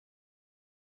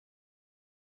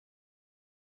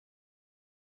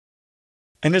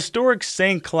An historic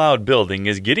St. Cloud building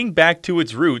is getting back to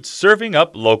its roots, serving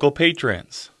up local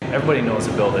patrons. Everybody knows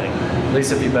the building. At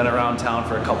least if you've been around town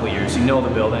for a couple of years, you know the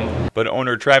building. But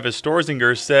owner Travis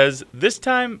Storzinger says this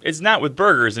time it's not with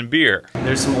burgers and beer.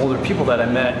 There's some older people that I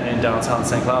met in downtown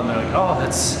St. Cloud, and they're like, "Oh,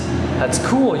 that's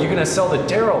cool. You're gonna sell the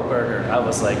Darryl burger." I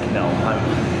was like, "No,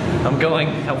 I'm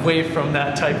going away from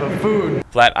that type of food."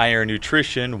 Flatiron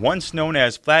Nutrition, once known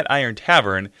as Flatiron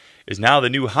Tavern, is now the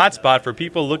new hotspot for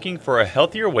people looking for a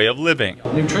healthier way of living.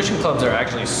 Nutrition clubs are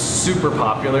actually super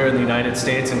popular in the United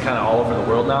States and kind of all over the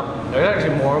world now. There's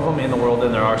actually more of them in the world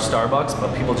than there are Starbucks,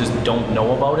 but people just don't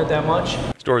know about it that much.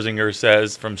 Storzinger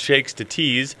says from shakes to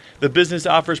teas, the business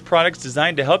offers products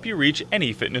designed to help you reach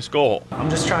any fitness goal. I'm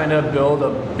just trying to build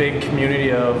a big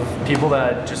community of people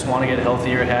that just want to get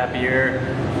healthier, happier,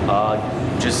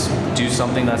 just do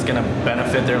something that's going to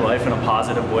benefit their life in a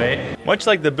positive way. Much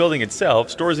like the building itself,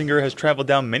 Storzinger has traveled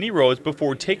down many roads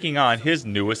before taking on his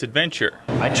newest adventure.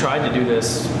 I tried to do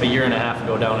this a year and a half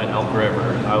ago down in Elk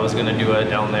River. I was going to do it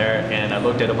down there, and I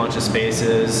looked at a bunch of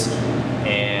spaces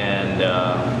and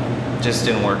just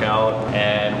didn't work out.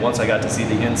 And once I got to see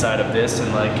the inside of this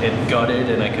and like it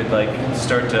gutted and I could like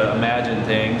start to imagine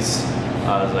things,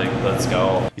 I was like, let's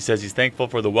go. He says he's thankful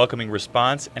for the welcoming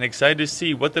response and excited to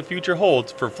see what the future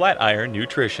holds for Flatiron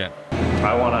Nutrition.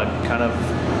 I want to kind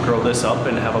of grow this up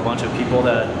and have a bunch of people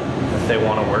that, if they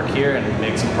want to work here and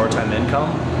make some part-time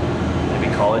income,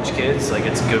 maybe college kids, like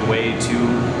it's a good way to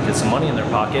get some money in their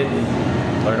pocket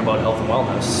and learn about health and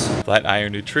wellness.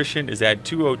 Flatiron Nutrition is at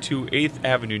 202 8th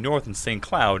Avenue North in St.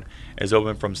 Cloud, is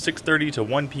open from 6:30 to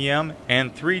 1 p.m.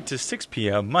 and 3 to 6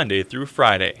 p.m. Monday through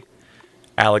Friday.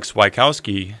 Alex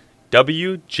Wykowski,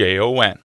 WJON.